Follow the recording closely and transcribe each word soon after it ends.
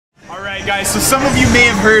Alright guys, so some of you may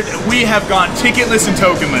have heard that we have gone ticketless and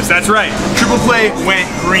tokenless. That's right, Triple Play went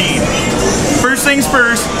green. First things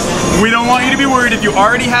first, we don't want you to be worried if you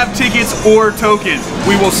already have tickets or tokens.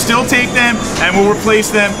 We will still take them and we'll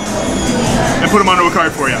replace them and put them onto a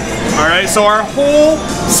card for you. Alright, so our whole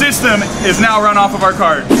system is now run off of our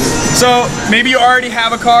card. So maybe you already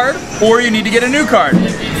have a card or you need to get a new card.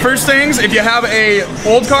 First things, if you have a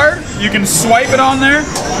old card, you can swipe it on there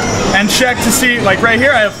and check to see, like right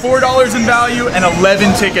here, I have $4 in value and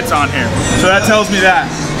 11 tickets on here. So that tells me that.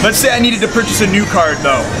 Let's say I needed to purchase a new card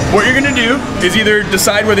though. What you're gonna do is either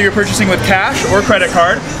decide whether you're purchasing with cash or credit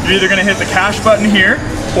card. You're either gonna hit the cash button here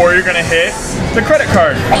or you're gonna hit the credit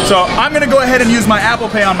card. So I'm gonna go ahead and use my Apple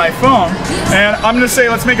Pay on my phone and I'm gonna say,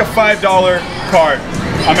 let's make a $5 card.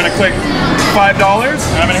 I'm gonna click $5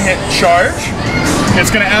 and I'm gonna hit charge. It's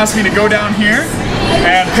gonna ask me to go down here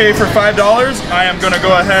and pay for $5. I am gonna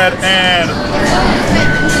go ahead and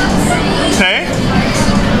pay.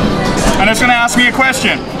 And it's gonna ask me a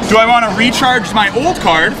question. Do I wanna recharge my old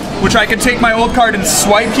card, which I could take my old card and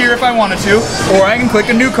swipe here if I wanted to, or I can click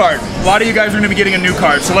a new card. A lot of you guys are gonna be getting a new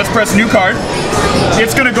card. So let's press new card.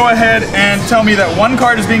 It's gonna go ahead and tell me that one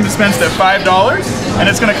card is being dispensed at $5, and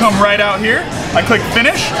it's gonna come right out here. I click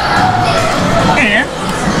finish, and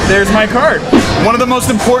there's my card. One of the most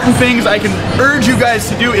important things I can urge you guys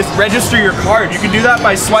to do is register your card. You can do that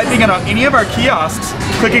by swiping it on any of our kiosks,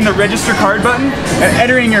 clicking the register card button, and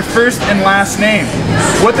entering your first and last name.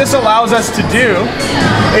 What this allows us to do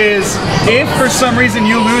is, if for some reason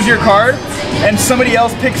you lose your card and somebody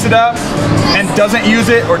else picks it up and doesn't use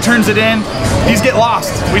it or turns it in, these get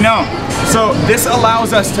lost, we know. So this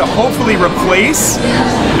allows us to hopefully replace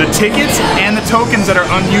the tickets and the tokens that are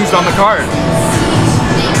unused on the card.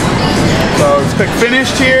 So let's click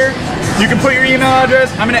finished here. You can put your email address.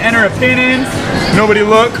 I'm gonna enter a PIN in. Nobody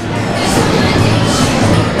look.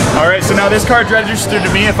 All right, so now this card's registered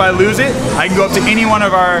to me. If I lose it, I can go up to any one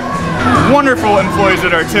of our wonderful employees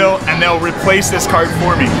at our till and they'll replace this card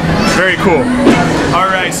for me. Very cool. All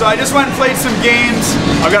right, so I just went and played some games.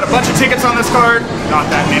 I've got a bunch of tickets on this card, not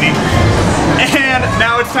that many. And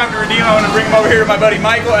now it's time to redeem. I want to bring him over here to my buddy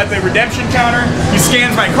Michael at the redemption counter. He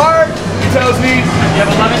scans my card. He tells me, you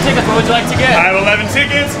have 11 tickets. What would you like to get? I have 11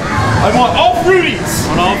 tickets. I want all fruities.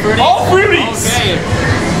 Want all fruities? All fruities. Okay.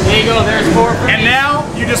 There you go. There's 4 fruities. And now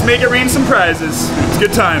you just make it rain some prizes. It's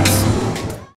good times.